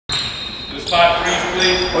spot freeze,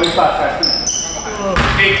 please. Oh, your spot, sorry.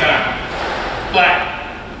 Big time. Black.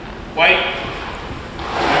 White.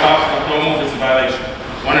 Don't move, it's a violation.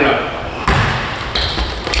 1 and up.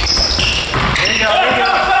 There you go, there you go.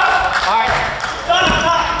 Alright.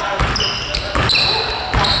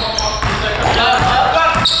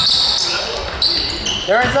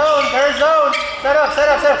 They're in zone, they're in zone. Set up, set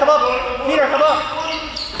up, set up. Come up. Peter, come up.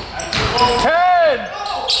 10!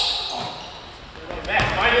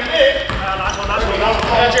 Find your mid. I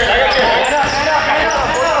got you.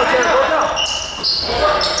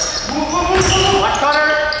 Watch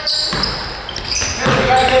Connor.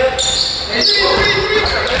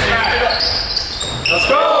 Let's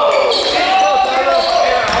go.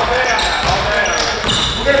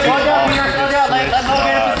 Slow down, Peter. Slow down. Let Mo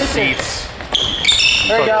get in position.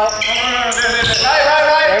 There you go.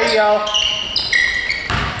 Right. There you go.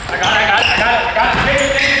 I got it.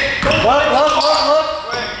 Look.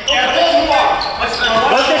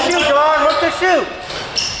 Look to shoot, John. Look to shoot.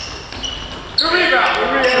 Good rebound.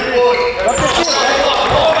 Look to shoot.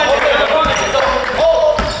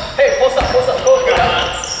 Hey, post up. Go.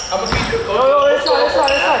 I'm gonna feed you. Yo, this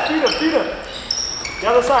side. Feed him. The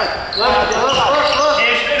other side. Look.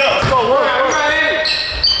 Let's go, work.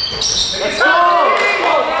 Let's go.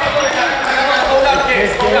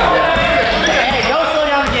 Hey, don't slow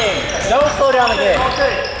down the game. Don't slow down the game.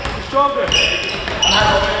 Okay, stronger.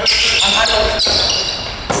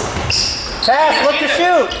 Pass, look to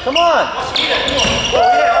shoot. Come on.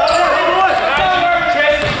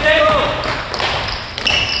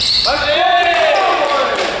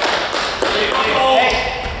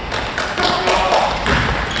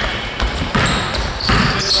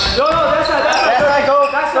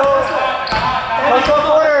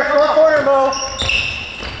 Short corner, Mo.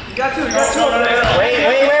 You got two. Wait,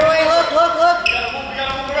 look.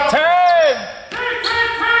 10!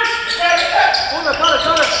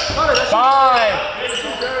 5!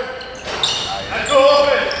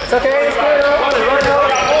 It's okay, it's good.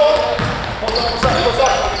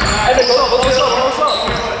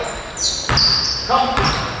 Come.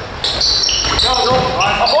 Go.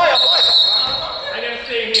 Boy. I gotta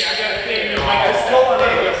stay here.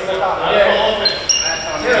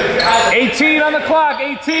 18 on the clock,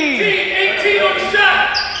 18! 18 on the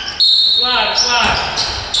shot! Slide.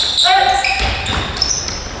 Hey!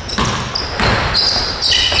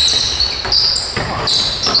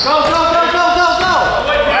 Go!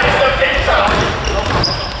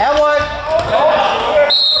 Edward!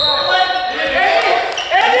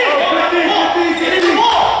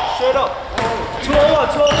 Straight up.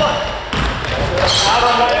 201.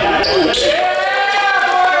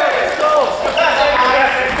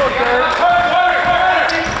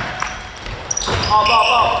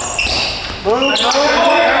 Move.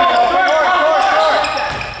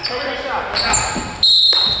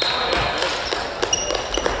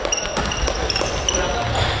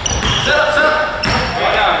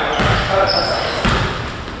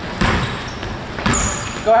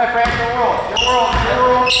 Go ahead, Frank. Go roll.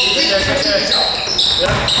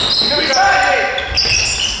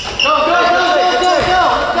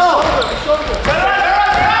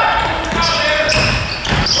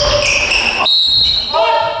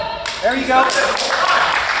 Go. There you go.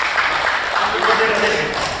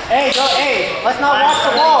 Hey, let's not watch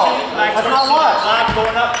the ball. Let's not watch.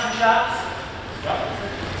 Going up 2 shots.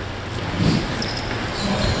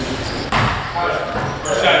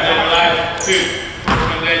 First shot, then last 2.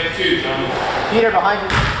 Peter, behind you.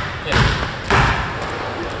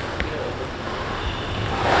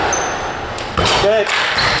 Good.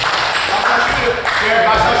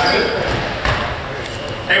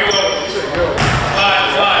 Hey, we go.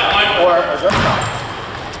 Slide. 1 Or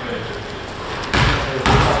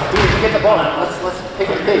Peter, you get the ball. Let's pick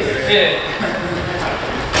the pace. Yeah.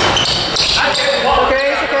 Okay,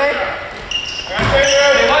 it's okay.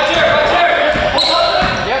 Watch here.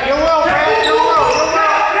 Yep, you're well, man. You're well.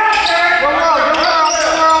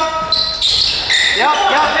 Yep.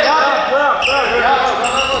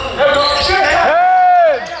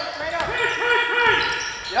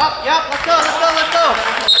 Yep, let's go.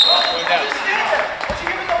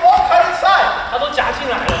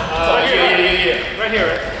 Right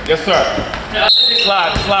here. Yes, sir.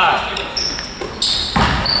 Slide.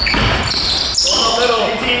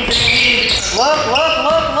 Look.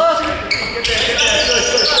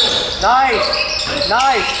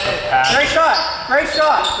 Nice. Great shot.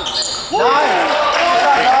 Nice.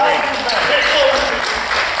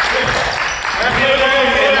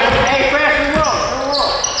 Hey, Frank, we will.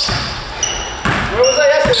 Where was I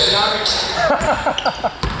yesterday?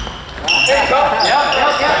 Hey, go. Yep.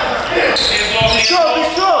 Hands low. Be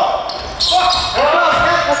strong.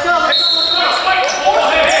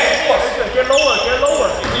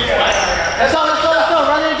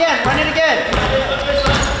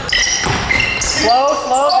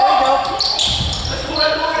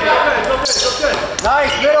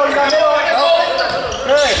 Nice, middle, you got middle. Oh,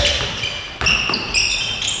 good.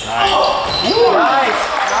 Nice.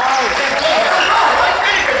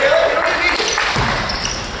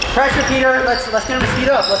 Pressure, Peter. Let's get him to speed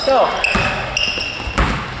up. Let's go.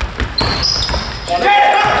 Take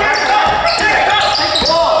the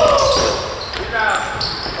ball.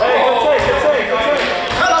 Hey, good take.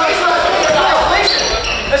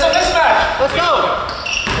 There's a mismatch. Let's go.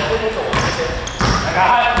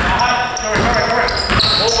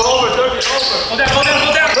 Over, Turkey, over. Hold down.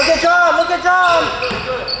 Look at John.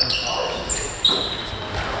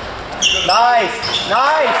 Nice.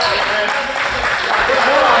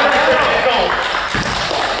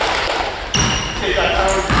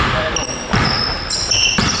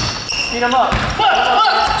 Speed him up.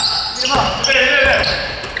 There.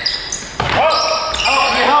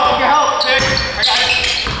 Get help. I got it.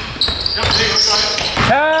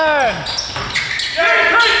 10.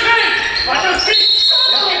 Watch your feet.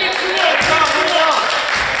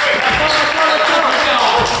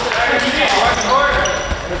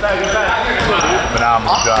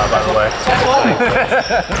 Phenomenal job, by the way.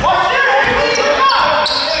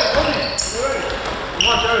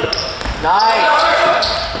 Nice.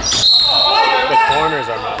 The corners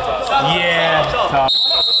are not tough. Yeah, tough.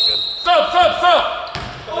 Stop.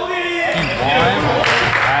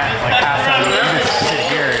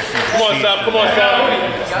 Come on, stop.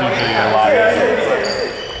 It's usually a lot of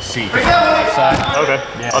seats on the side. Okay,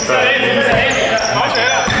 Yeah. I'll try it.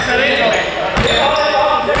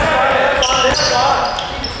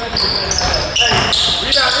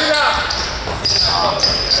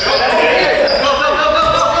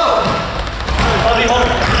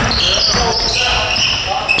 Rebound.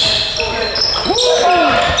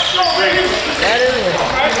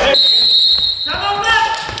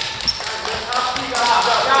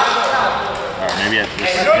 Maybe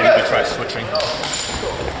we could try switching.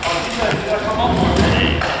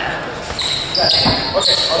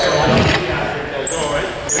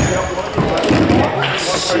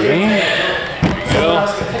 See?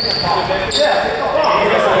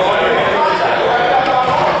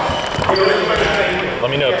 Let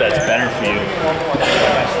me know if that's better for you.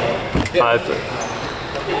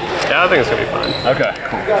 Yeah, I think it's gonna be fine. Okay,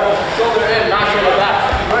 cool.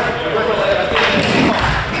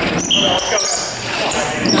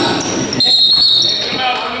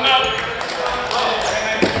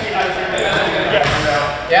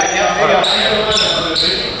 Yeah, there you go.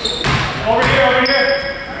 Over here.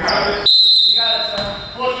 You got it, son.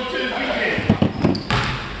 Closer to the weekend.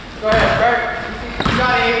 Go ahead, Bert. You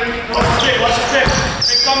got it, Avery. Watch the stick.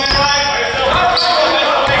 Stick coming right.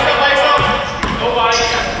 Nobody.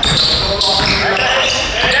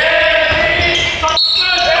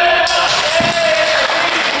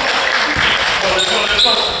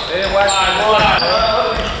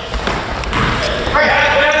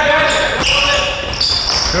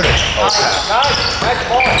 Nice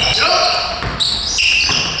ball.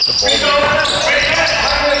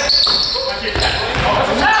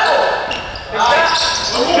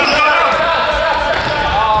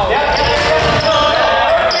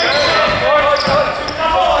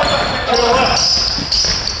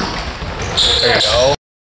 There you go.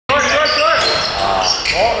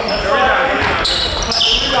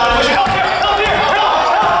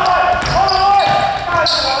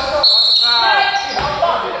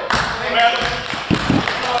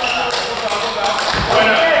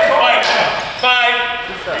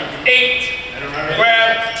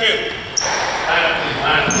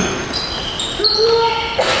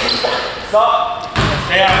 Stop.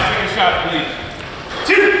 Stay out. Take a shot, please.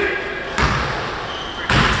 2.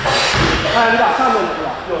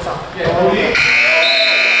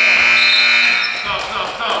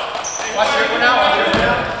 Stop. Watch your foot now.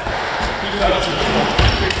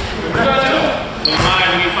 Don't mind,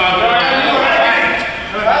 we need 5 to line.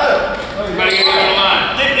 Everybody get on the line.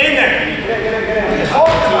 Get in there. 2,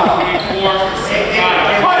 3, 4, 5.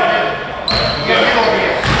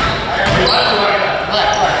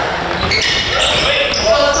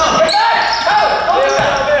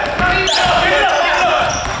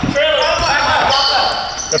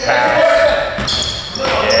 The pass.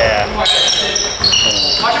 Yeah. Watch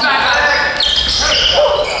your back.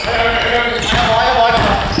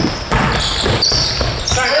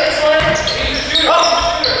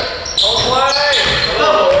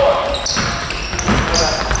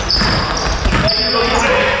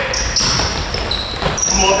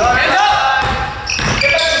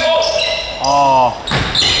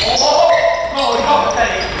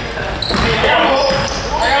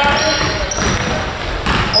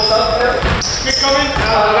 Coming.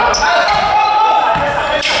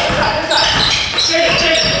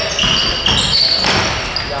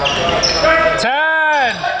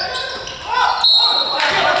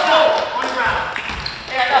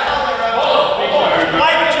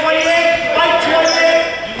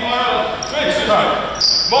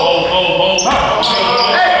 Hold.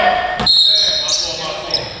 Hey!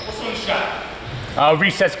 What's on the shot?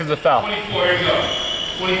 Resets because of the foul. 24, here we go.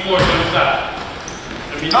 24 to the shot.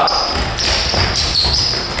 Let me up.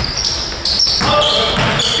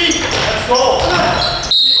 Let's go.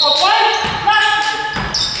 Oh, what?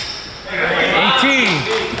 18.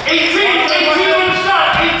 18 on the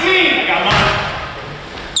shot. 18. I got mine.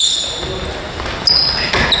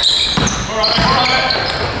 Hold on.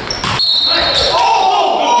 Oh!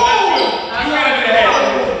 You got it in the head.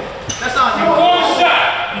 That's not you.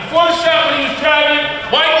 Before the shot when he was driving,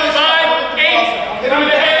 White was 5, 8, hit him in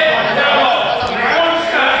the head, down low. Before the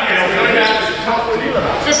shot,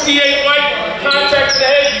 58 White, contact in the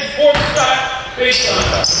head before the shot, base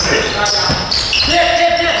contact.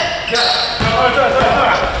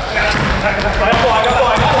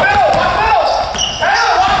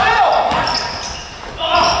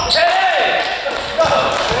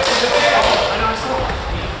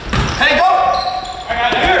 Hey, go! I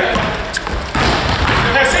got it here.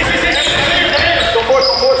 Go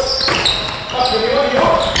force.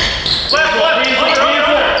 Left.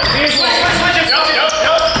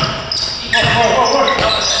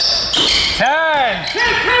 Switch. 10.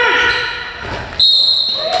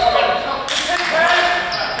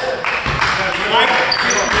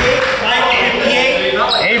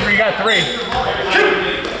 Avery, you got 3.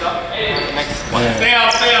 Stay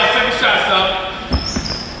out. Second shot, stop.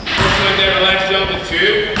 First one there, relax, jump to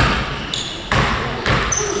 2.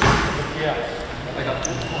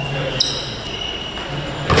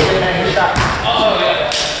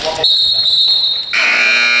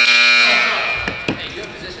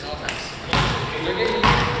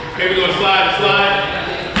 Okay, we're gonna slide.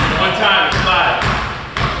 One time, slide.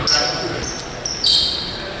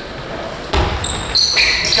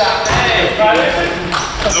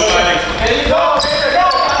 Nobody.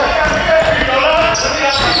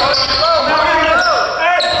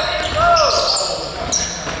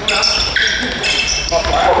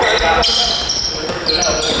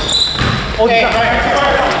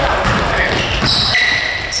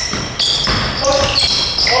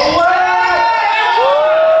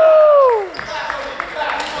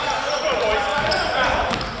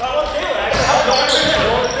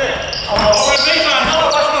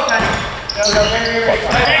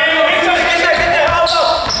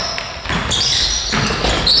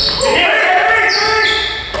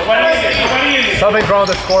 Something's wrong with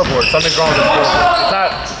the scoreboard. It's not.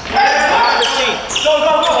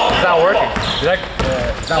 It's not working.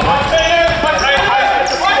 It's not working. I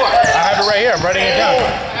have it right here. I'm writing it down.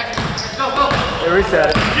 It reset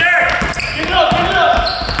it. Give it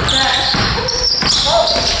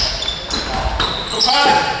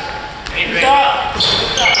up.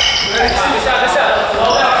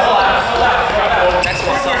 Next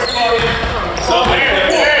one.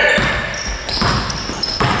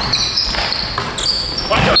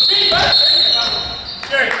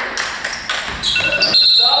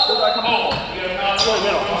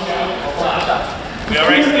 You all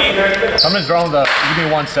right, Steve? Something's wrong with the. Give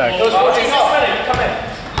me 1 sec. You come in.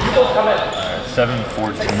 You both come in.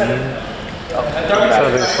 7:14.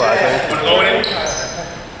 Something's flashing. Wanna go with it?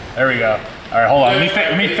 There we go. All right, hold on.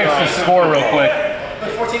 Let me fix the score real quick.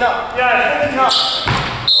 14 up.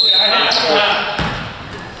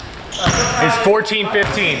 It's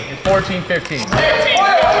 14-15. It's 14-15.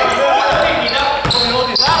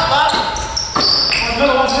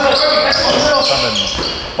 Something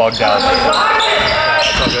bugged out.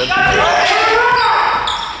 It's all good.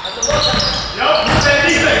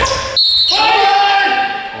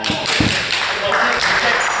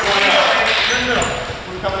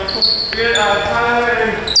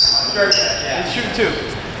 Shoot 2.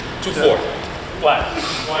 2-4. Black.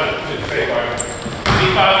 1, 2, 3, 4. Be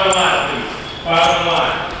 5 on the line, please. 5 on the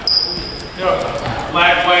line.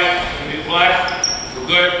 Black, white. Black. We're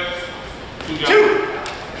good. 2 jump. 2.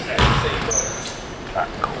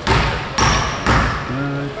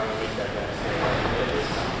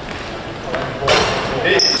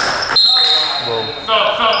 Stop.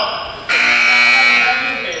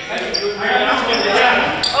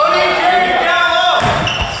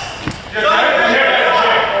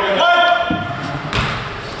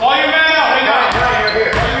 Call your man out. Hang on.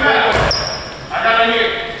 I got it here.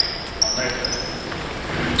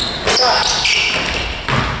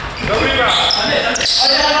 No rebound.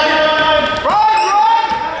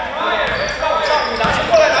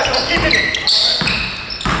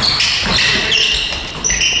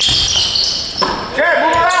 Jared,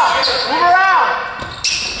 move around.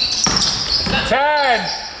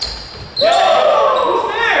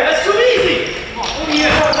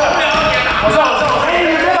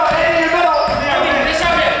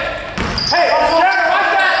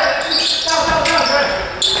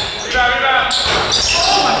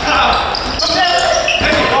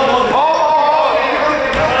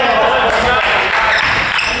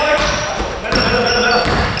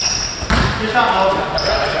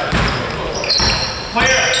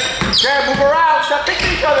 Clear. Jared, move around. Stop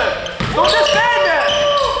fixing each other. Don't just stand there.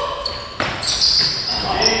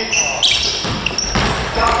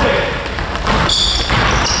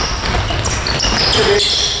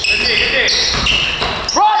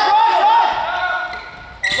 Run!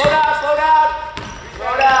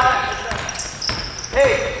 Slow down.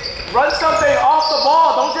 Hey, run something off the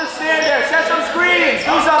ball. Don't just stand there. Set some screens.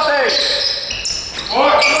 Do something.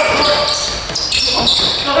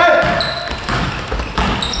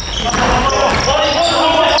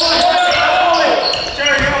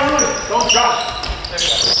 Don't drop.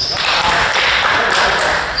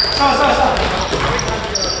 Stop.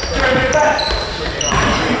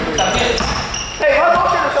 Hey, run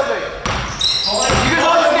motion or something. You guys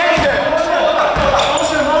all just standing there.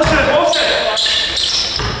 Motion.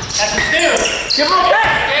 That's a steal. Give him a kick.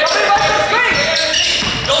 Somebody let them screen.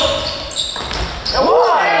 And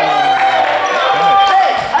why?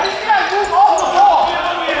 Hey, I just see guys move off the ball.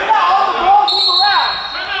 If you're not on the ball, move around.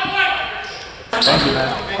 Thank you, man.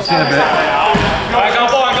 I'll see you in a bit. I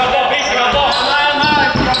got ball. Peace, I got ball.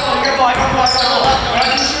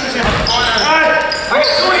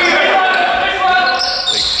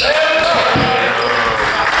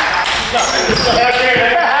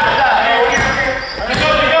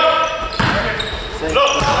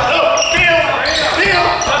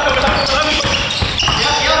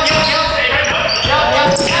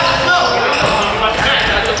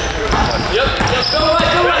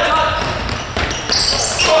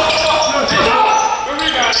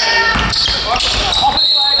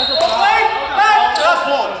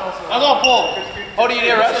 Hold it in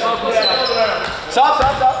here, Russ. Stop.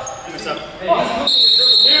 Switch it.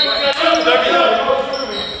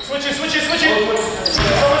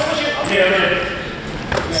 Okay.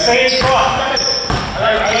 Same spot.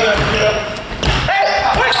 Hey,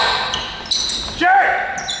 wait! Jared!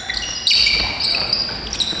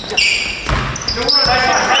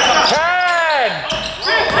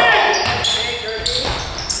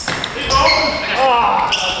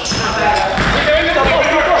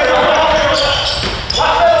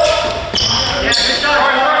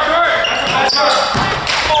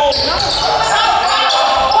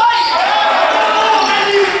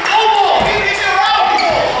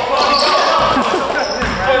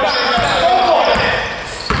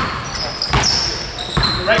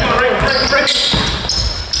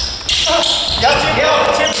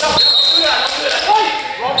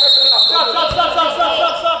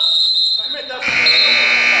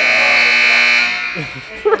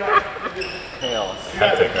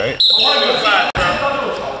 Hectic, right?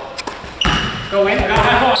 Go in.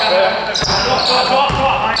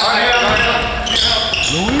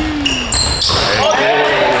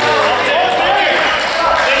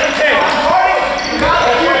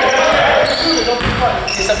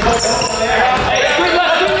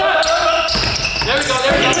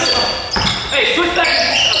 Hey, switch back.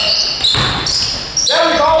 There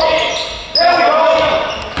we go.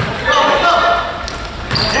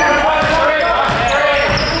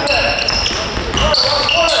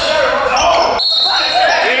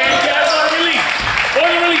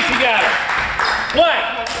 Release, he got it. 1,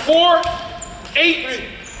 4, 8,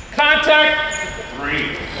 contact,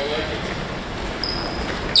 3.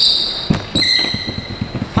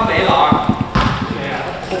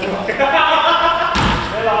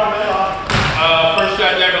 First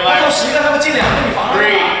shot there, relax. 3.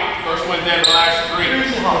 First one there, relax, 3.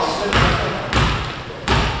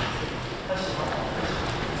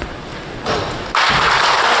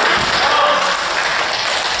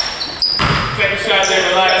 Second shot there,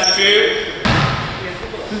 relax, 2.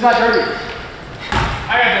 Who's got dirty?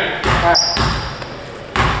 I got dirty.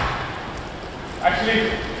 Actually,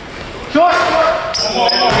 Short.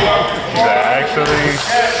 Actually.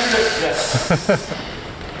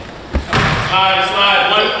 Slide.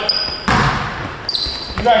 1.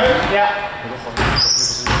 You got dirty? Yeah.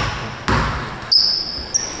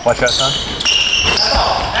 Watch that, son.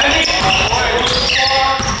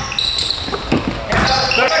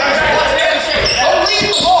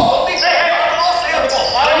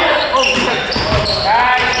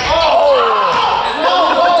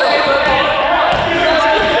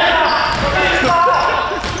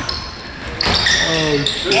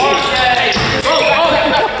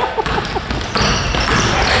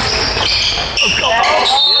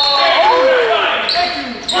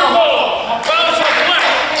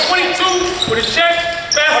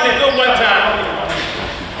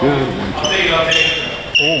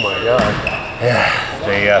 Oh my God. Yeah,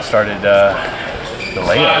 they started the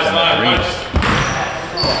layups and the threes.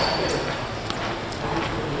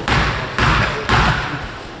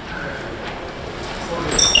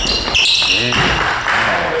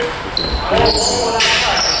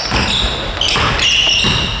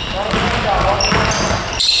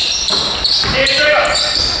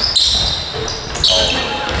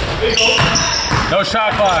 No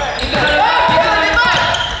shot clock.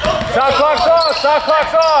 Shot clock's off. Shot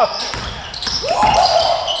clock's off.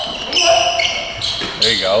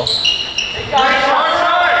 There you go.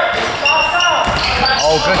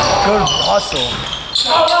 Oh, good hustle.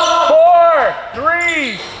 4,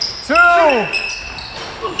 3, 2.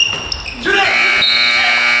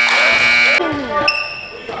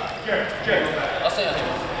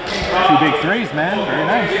 2 big threes, man. Very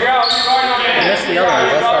nice. That's the other one.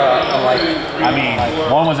 That's like. I mean,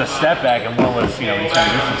 one was a step back and one was, you know, in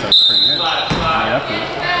transition, so it's pretty good. Yeah,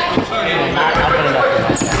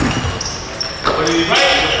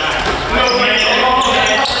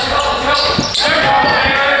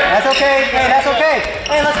 That's okay. Hey, that's okay.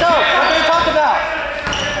 Hey, let's go. What are you talking about?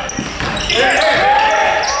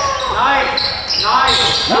 Nice.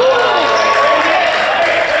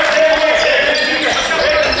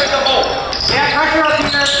 Yeah, pressure up here.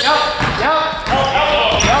 Yep.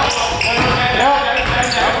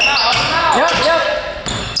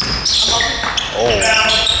 Oh.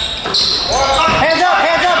 Hands up,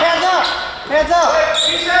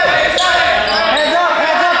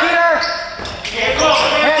 Peter.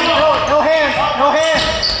 No hands.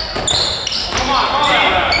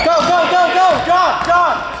 Go,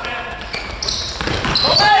 John.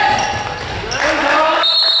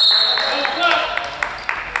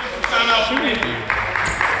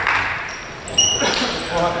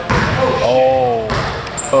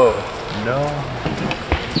 Oh, no.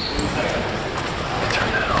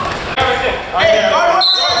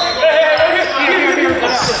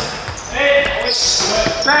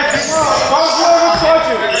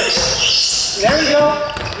 There we go.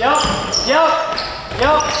 Yup.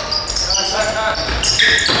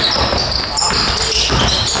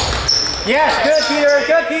 Yes, good,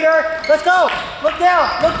 Peter. Let's go. Look down.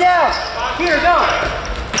 Peter, go.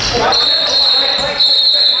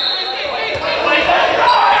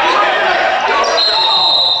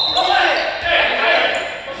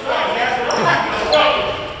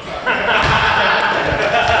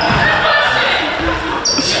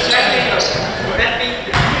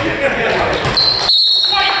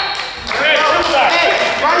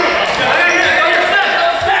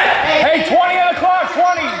 Hey, 20 on the clock,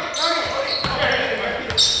 20.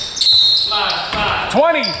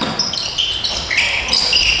 20.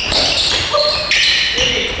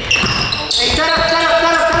 Hey, set up.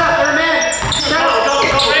 They're man. Set up. Go.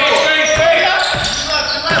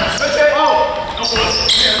 Oh.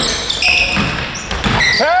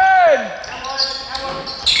 10.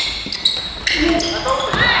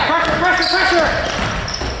 Pressure.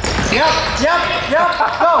 Yep. Go.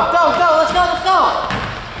 Let's go.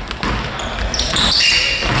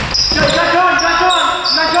 Good, got going.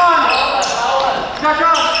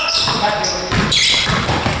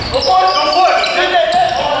 Go for it.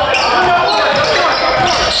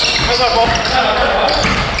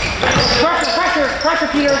 Pressure,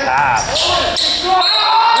 Peter.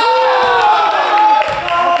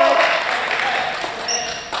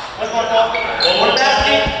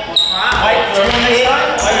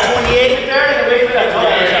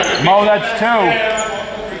 Mo, that's 2.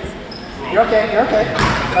 You're okay.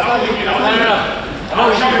 That's not you.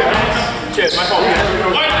 Cheers, my fault.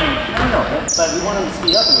 No, but we want them to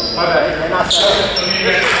speed up a little bit. Right? They're not set up.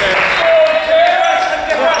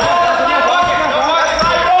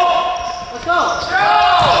 Let's go.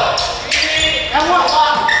 And what?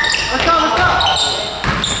 Let's go.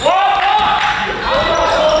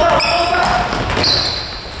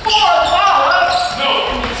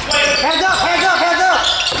 Hands up.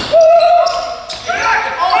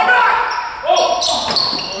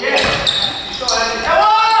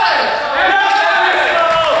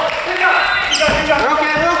 We're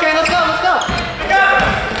okay. Let's go. Wait.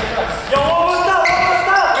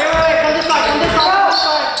 Come this side.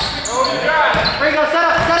 Here you go. Set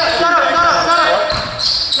up.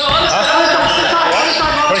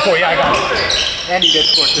 24, yeah, I got it. And you get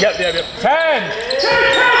scored too. Yep. 10.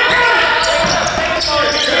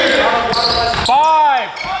 5,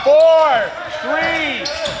 4, 3,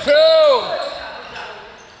 2.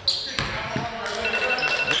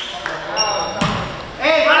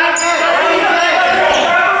 Hey, right.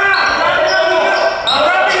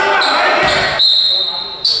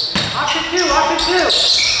 Option two.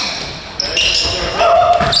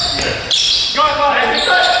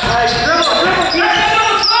 Dribble, Peter.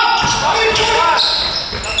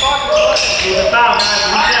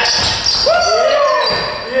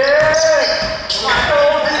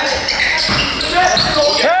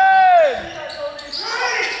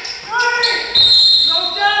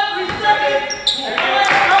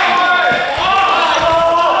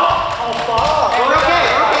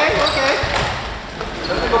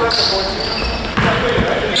 Get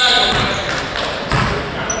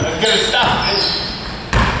a stop.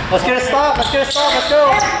 Let's get a stop. Let's get a stop. Let's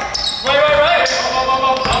go. Right.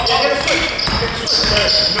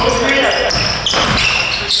 No screen.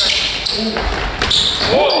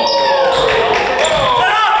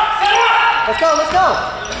 Let's go. Let's go.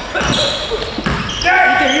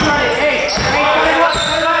 Ethan, you run it. Hey.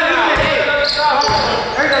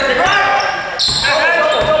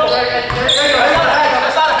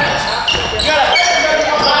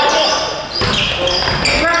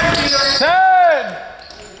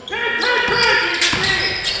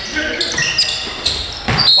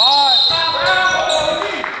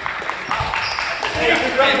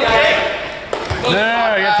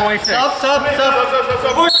 Sub.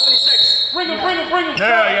 26. Bring him. No,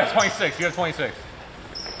 you got 26. You got 26.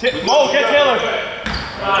 Mo, get Taylor.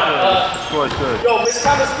 Score is good. Yo, it's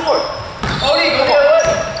time to score. Odie, go the other way.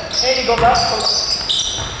 Andy, go left.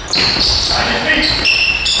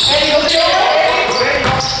 Andy, go the other way.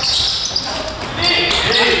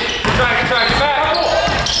 Try, get back.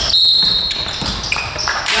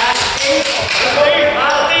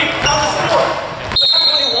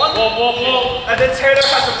 And then Taylor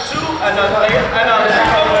has a 2 and a layup and a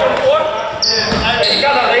 4. And he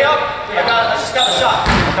got a layup. I just got a shot.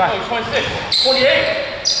 Okay. 26.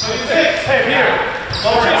 28. 26. Hey, here. It's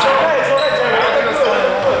all right,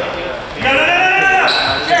 No.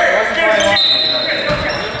 Jerry.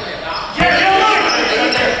 Hey, come.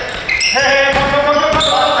 Good day.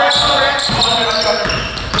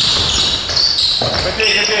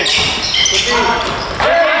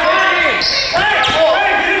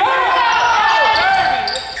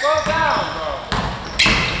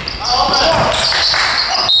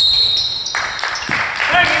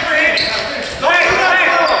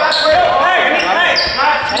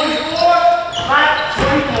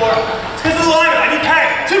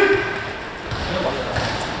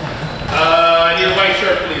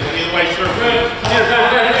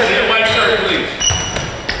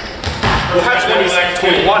 We had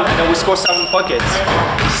 21 and then we scored 7 buckets.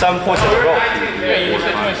 7 points in a row. Yeah, you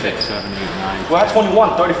said 26. 7, 8, 9. We had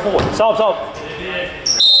 21, 34. Stop.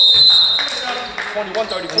 21,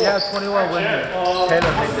 34. Yeah, 21 when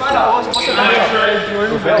Taylor made the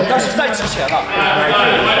但是在之前了。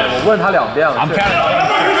我问他2遍了。I'm counting.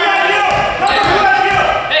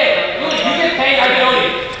 Hey, you get paid, I get only.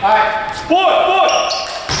 Alright. Boy.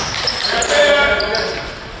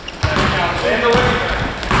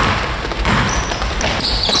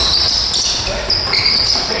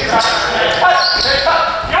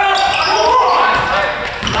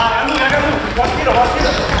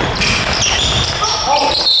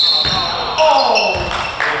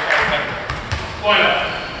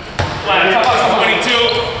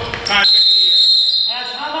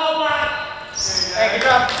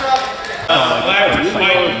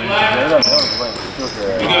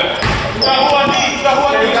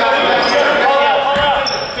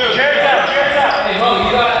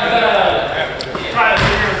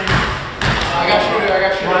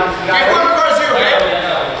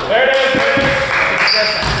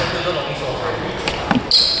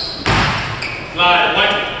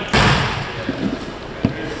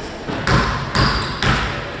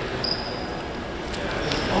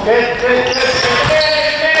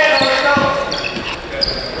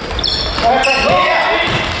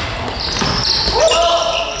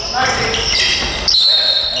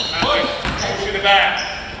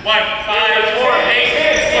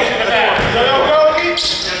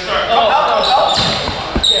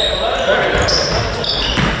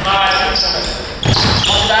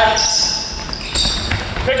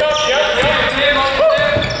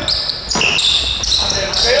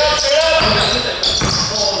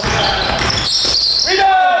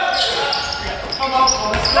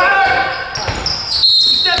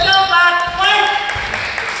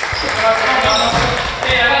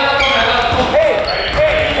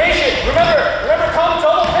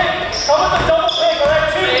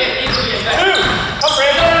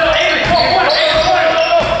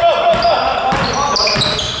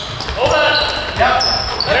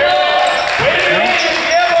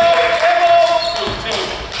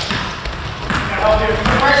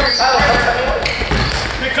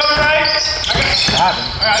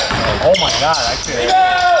 Oh my God, I can't.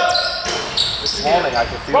 It's falling, I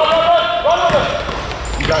can feel it. Run.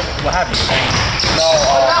 You got, what happened?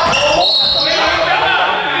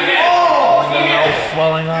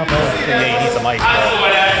 Swelling up. Yeah, you need some ice.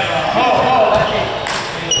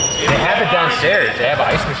 They have it downstairs. They have an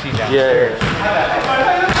ice machine downstairs.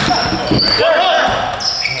 Get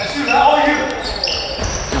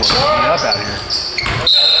up out of here.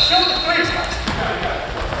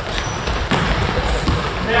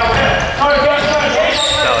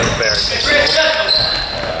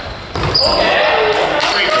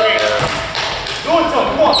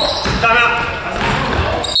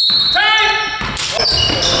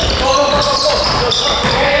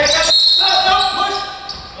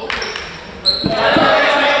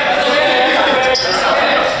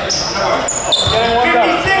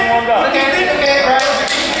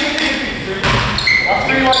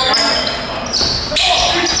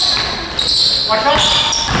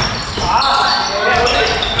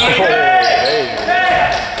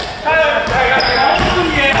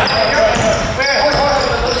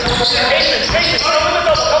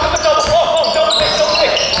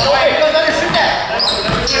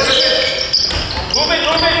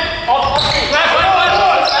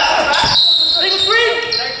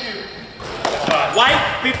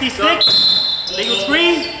 White, 56. Legal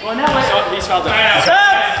screen. Going that way. He's fouled up.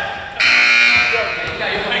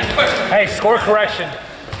 Hey, score correction.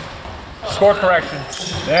 Score correction.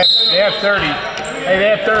 They have 30. Hey, they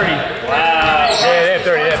have 30. Wow. Yeah, they have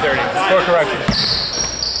 30. They have 30. Score correction.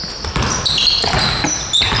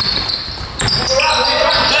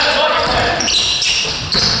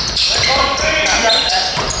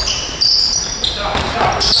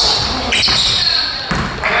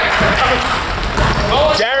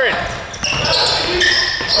 Jared.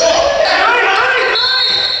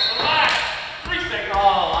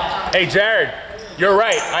 Hey, Jared, you're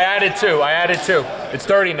right. I added two. It's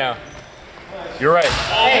 30 now. You're right.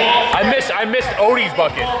 I missed Odie's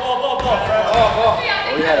bucket.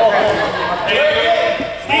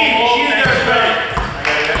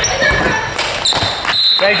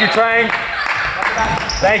 Thank you, Trang.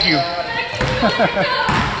 Thank you.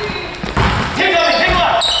 Take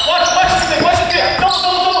one. Watch this thing.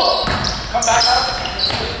 Double. Come back up.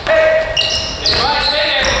 Hey. Stay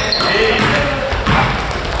there.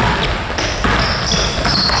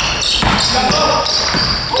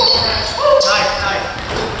 Nice.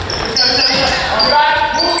 All right.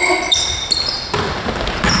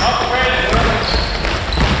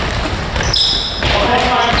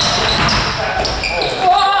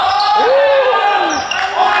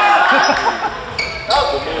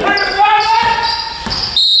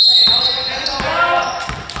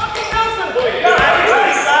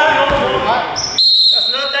 That's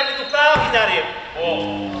another technical foul. He's out of here.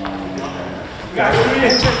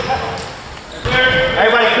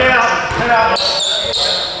 Everybody clear out.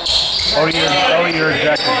 Odie, you're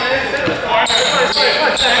ejected.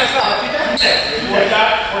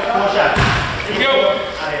 Here we go.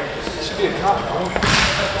 Should be a cop.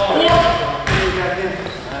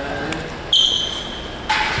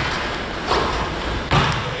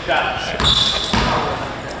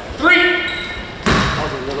 3. That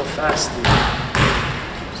was a little fast.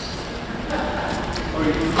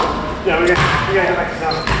 Yeah, we gotta get back to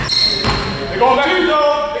zone. They're going back to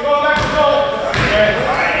zone. Going back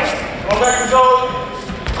to zone.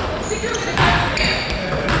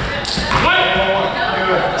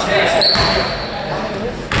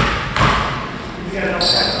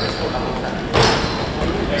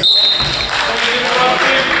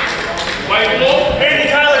 White Wolf. Andy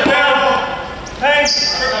Tyler down. Thanks.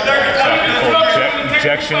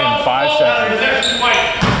 Ejection in 5 seconds.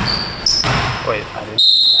 Wait, I didn't.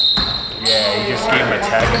 Yeah, he just gave him a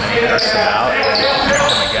tag and then he cursed him out and then he kicked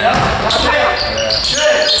him again.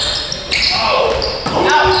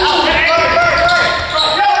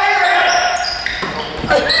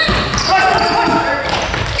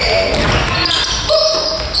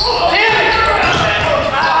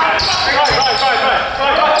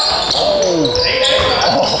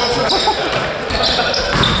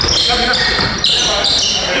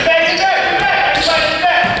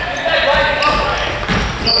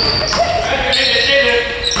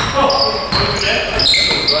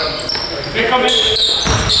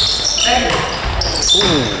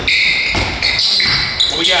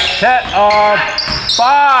 What we got?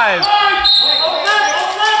 5.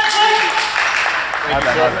 My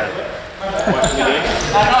bad.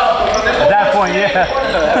 At that point, yeah.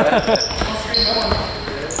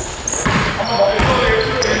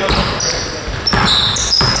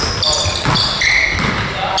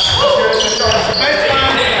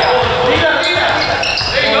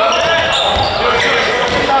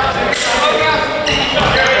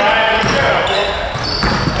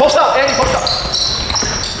 Post up, Andy, post up.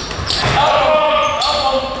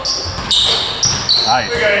 Nice.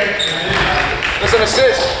 That's an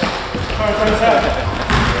assist. Let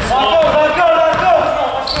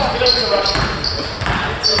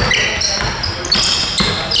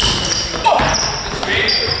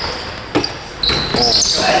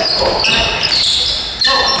go.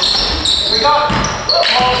 We got.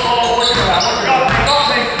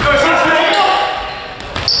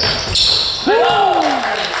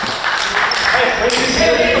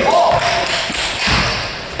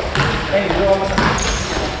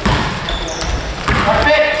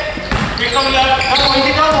 coming left. Double,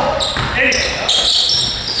 easy double. 80.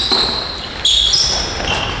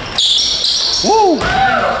 Woo!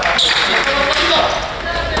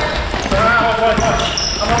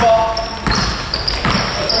 I'm on ball.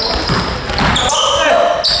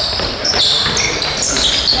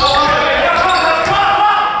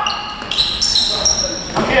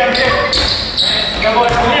 I'm here. Come on,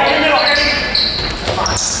 come here, middle.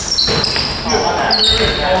 Go.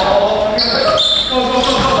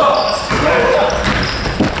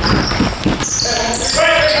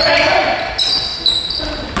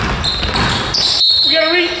 We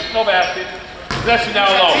gotta reach. No basket. Possession down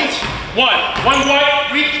low. One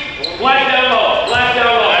white, reach. Black down low. Black down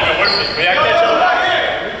low. I haven't worked it. React that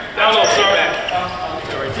down low, sir.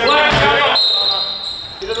 Black down low.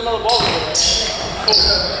 He doesn't know the ball.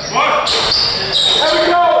 Mark. There we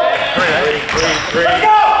go. Three. Let's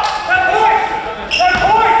go. 10 points. 10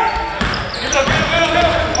 points. Give it up.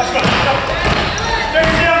 Let's go. There you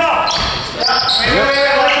go.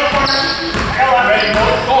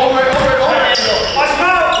 Go over it. Watch him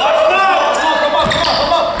out.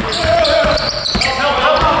 Come on.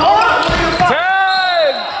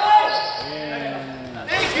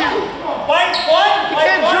 Thank you. White. You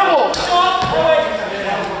can't dribble.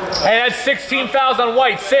 Hey, that's 16 fouls on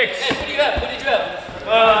White. 6. What did you have? Here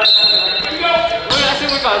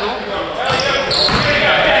we go.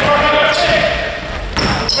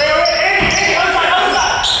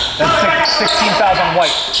 That's 16 fouls on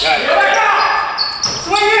White.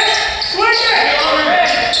 Swing it.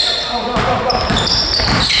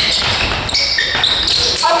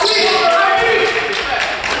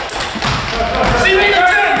 See me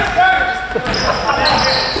again.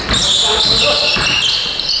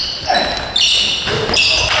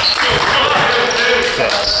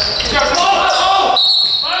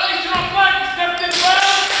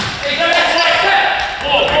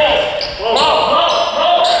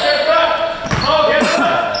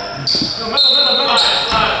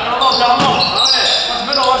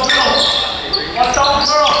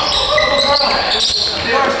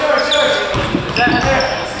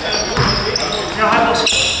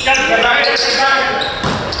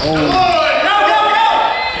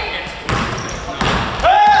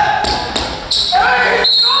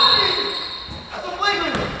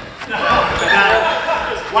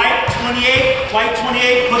 White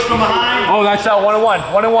 28, push from behind. Oh, that's out. 1-1.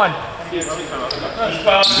 1-1.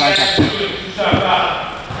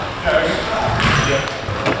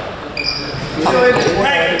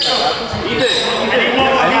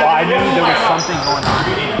 I knew there was something going on.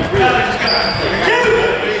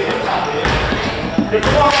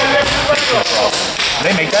 Did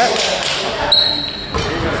they make that?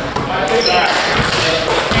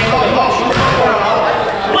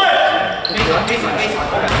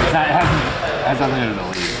 It has nothing to do with the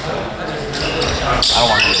league. I don't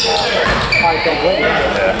want to do the ball.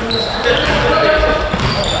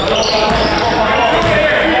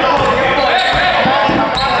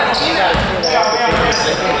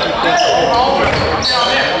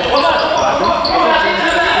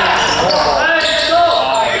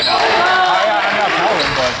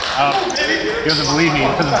 He doesn't believe me. He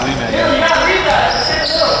doesn't believe me.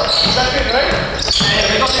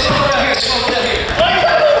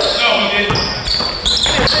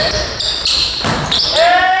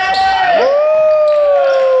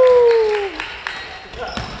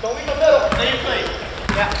 Don't leave the middle. Stay in place.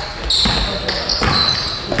 Yeah.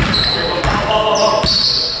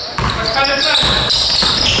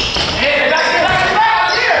 Hey, back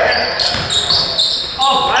here.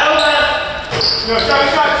 Oh, right over there.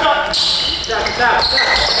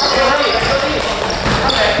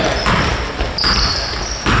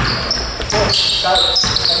 Go, shot.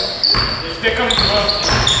 Stick him.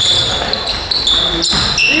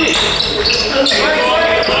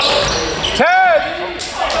 10!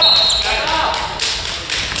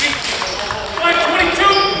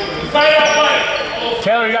 22!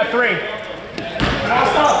 Taylor, you got 3.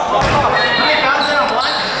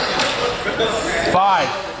 5.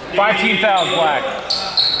 5 team fouls, Black.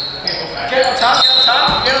 Get on top.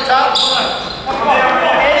 Come on.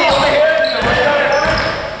 Eddie, over here. Come here.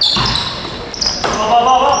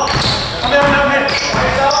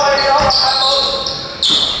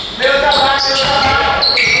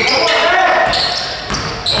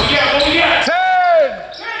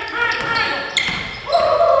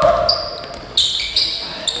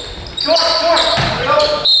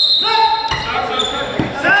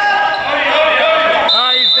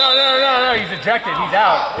 Ejected. He's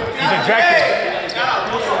out. He's ejected. Ejected.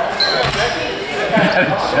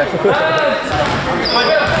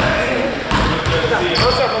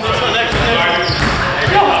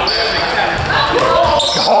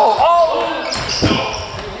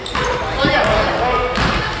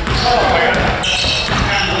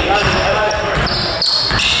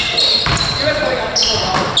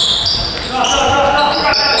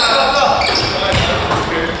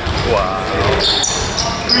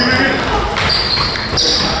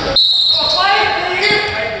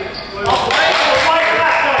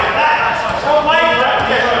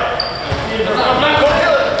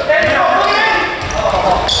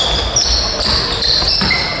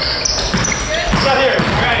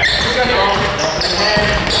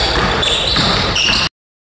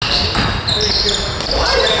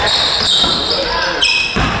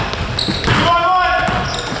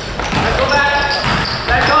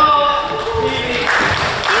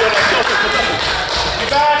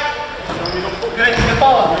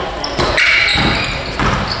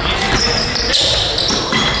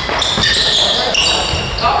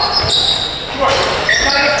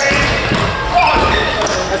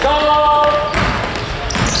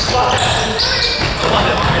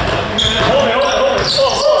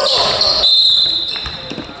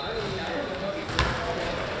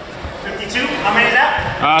 How many is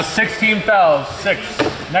that? 16 fouls, 6.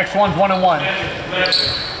 Next one's 1 and 1.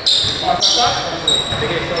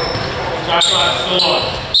 Still on.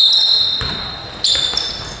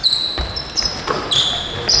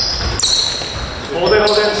 Hold it,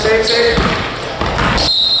 safe, safe.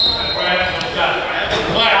 Right, no shot.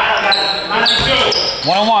 Black, 92.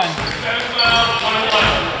 1 and 1. 7 fouls, 1 and 1.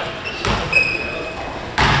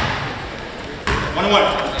 1 and 1.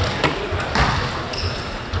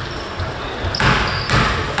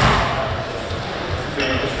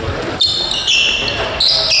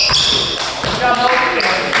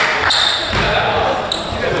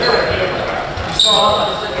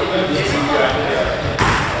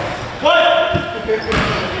 What?